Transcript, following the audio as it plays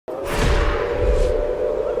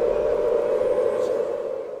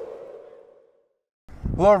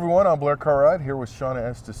Hello everyone, I'm Blair Cartwright here with Shauna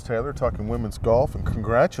Estes-Taylor talking women's golf, and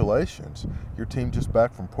congratulations. Your team just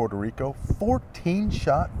back from Puerto Rico,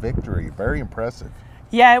 14-shot victory, very impressive.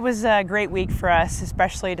 Yeah, it was a great week for us,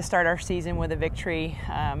 especially to start our season with a victory.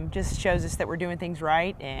 Just shows us that we're doing things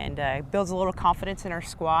right, and builds a little confidence in our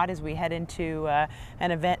squad as we head into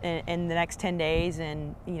an event in the next 10 days.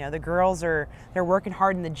 And you know, the girls they're working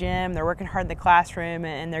hard in the gym, they're working hard in the classroom,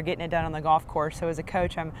 and they're getting it done on the golf course. So as a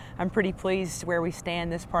coach, I'm pretty pleased where we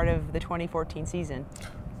stand this part of the 2014 season.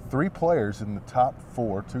 3 players in the top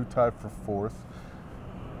 4, 2 tied for 4th.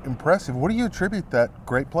 Impressive. What do you attribute that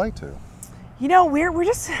great play to? You know,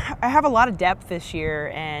 I have a lot of depth this year,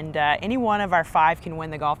 and any one of our 5 can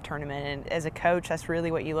win the golf tournament. And as a coach, that's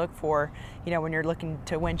really what you look for, you know, when you're looking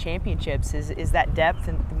to win championships, is that depth,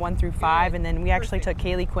 and 1 through 5. And then we actually took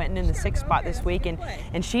Kaylee Quinton in the 6th spot this week,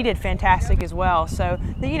 and she did fantastic as well. So,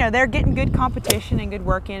 you know, they're getting good competition and good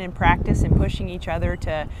work in and practice and pushing each other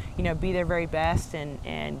to, you know, be their very best.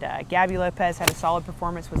 And Gabby Lopez had a solid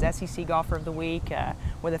performance, was SEC Golfer of the Week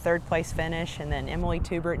with a 3rd place finish, and then Emily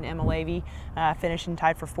Tubert and Emma Levy finishing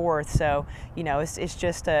tied for 4th. So, you know, it's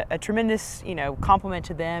just a tremendous, you know, compliment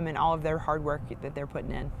to them and all of their hard work that they're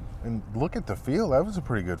putting in. And look at the field. That was a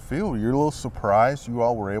pretty good field. You're a little surprised you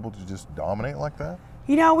all were able to just dominate like that?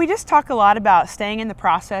 You know, we just talk a lot about staying in the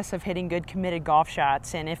process of hitting good committed golf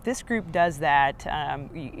shots, and if this group does that,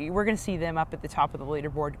 we're going to see them up at the top of the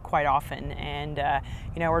leaderboard quite often. And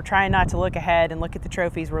you know, we're trying not to look ahead and look at the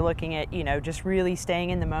trophies. We're looking at, you know, just really staying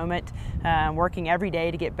in the moment, working every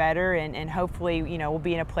day to get better, and hopefully, you know, we'll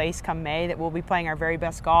be in a place come May that we'll be playing our very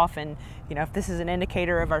best golf. And you know, if this is an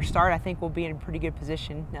indicator of our start, I think we'll be in a pretty good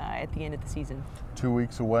position at the end of the season. 2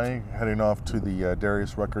 weeks away, heading off to the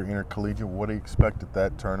Darius Rucker Intercollegiate. What do you expect at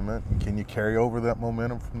that tournament, and can you carry over that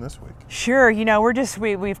momentum from this week? Sure. You know,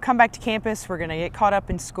 we've come back to campus. We're going to get caught up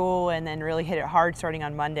in school and then really hit it hard starting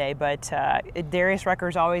on Monday. But Darius Rucker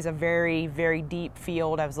is always a very, very deep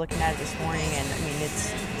field. I was looking at it this morning, and I mean,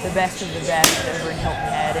 it's the best of the best over in Hilton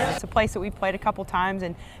Head, and it's a place that we've played a couple times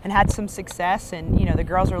and had some success. And you know, the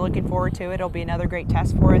girls are looking forward to it. It'll be another great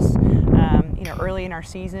test for us, you know, early in our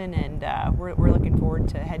season, and we're looking forward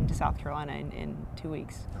to heading to South Carolina in 2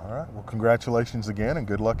 weeks. All right. Well, congratulations again, and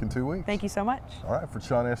good luck in 2 weeks. Thank you so much. All right. For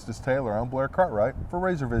Shauna Estes-Taylor, I'm Blair Cartwright for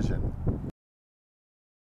RazorVision.